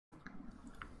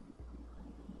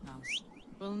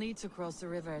We'll need to cross the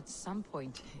river at some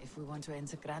point if we want to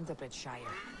enter Shire.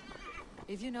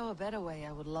 If you know a better way,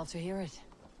 I would love to hear it.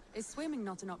 Is swimming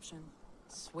not an option?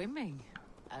 Swimming?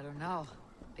 I don't know.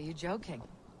 Are you joking?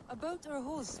 A boat or a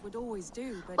horse would always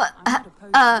do, but What? I'm not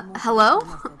opposed to more Hello?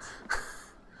 traditional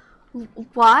methods.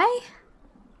 Why?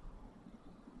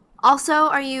 Also,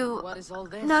 are you... What is all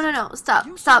this? No. Stop.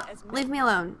 You Stop. should admit- Leave me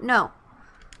alone. No.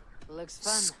 Looks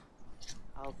fun.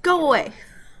 I'll Go away.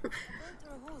 A boat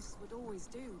or a horse would always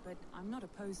do, but I'm not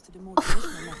opposed to the more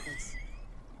traditional methods.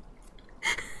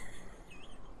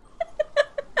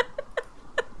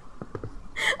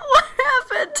 What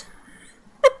happened?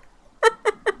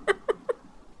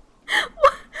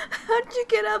 How'd you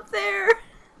get up there?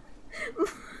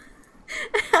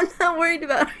 I'm not worried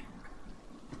about her.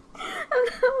 I'm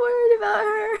not worried about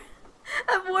her.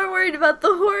 I'm more worried about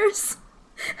the horse.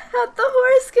 How'd the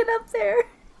horse get up there?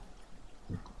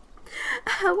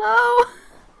 Hello?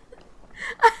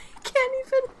 I can't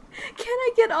even... Can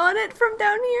I get on it from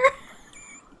down here?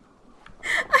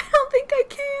 I don't think I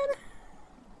can.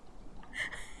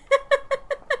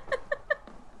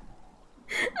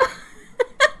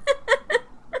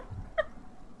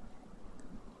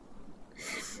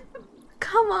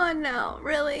 Come on now,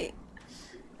 really?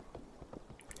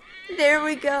 There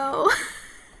we go.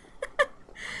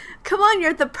 Come on,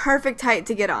 you're at the perfect height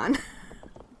to get on.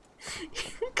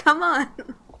 Come on.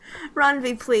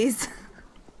 Randvi, please.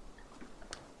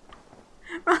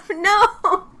 No!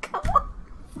 Come on.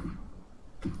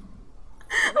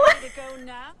 Ready to go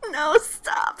now? No,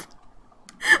 stop.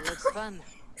 Looks fun.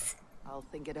 I'll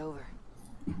think it over.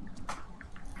 Can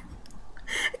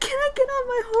I get on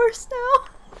my horse now?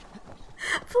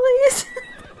 Please.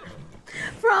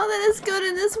 For all that is good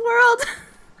in this world.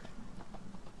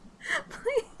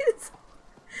 Please.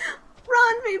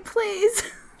 Randvi,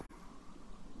 please.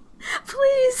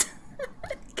 Please.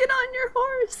 Get on your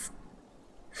horse.